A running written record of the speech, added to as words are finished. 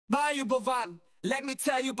Bout, let me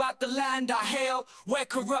tell you about the land I hail, where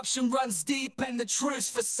corruption runs deep and the truth's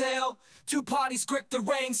for sale. Two parties grip the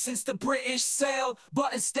reins since the British sailed,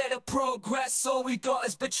 but instead of progress, all we got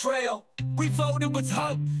is betrayal. We voted with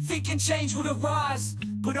hope, thinking change would arise,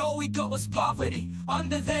 but all we got was poverty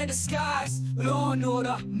under their disguise. Law and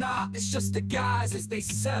order, nah, it's just a guise, as they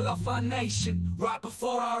sell off our nation right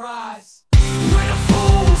before our eyes. We're the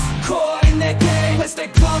fools, caught in their game, as they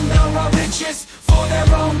plunder our riches for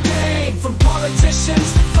their own gain. From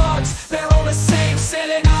politicians to thugs, they're all the same,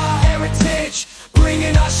 selling our heritage,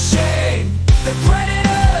 bringing us shame. The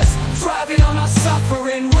predators, thriving on our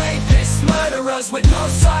suffering, rapists, murderers with no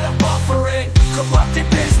sign of buffering. Corrupted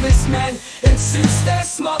businessmen, ensues their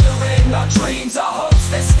smothering. Our dreams, our hopes,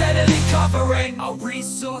 they're steadily covering. Our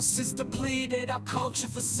resources depleted, our culture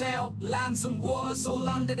for sale. Lands and wars all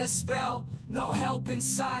under their spell. No help in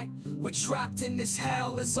sight, we're trapped in this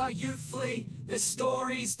hell as our youth flee the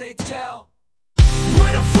stories they tell.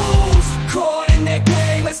 We're the fools, caught in their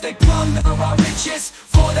game, as they plunder our riches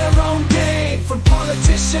for their own gain. From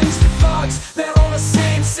politicians to thugs, they're all the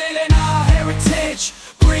same, selling our heritage,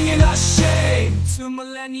 bringing us shame. 2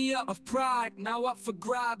 millennia of pride, now up for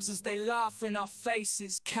grabs, as they laugh in our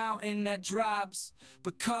faces, counting their drabs.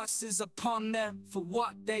 But curse is upon them for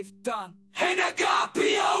what they've done, and it can't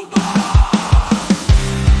be over.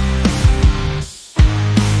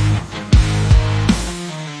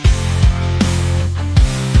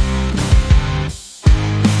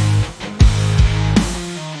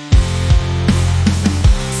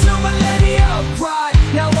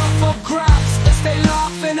 Now up for grabs, as they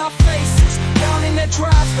laugh in our faces, down in their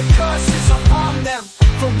drabs. The curses upon them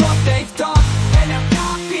for what they've done.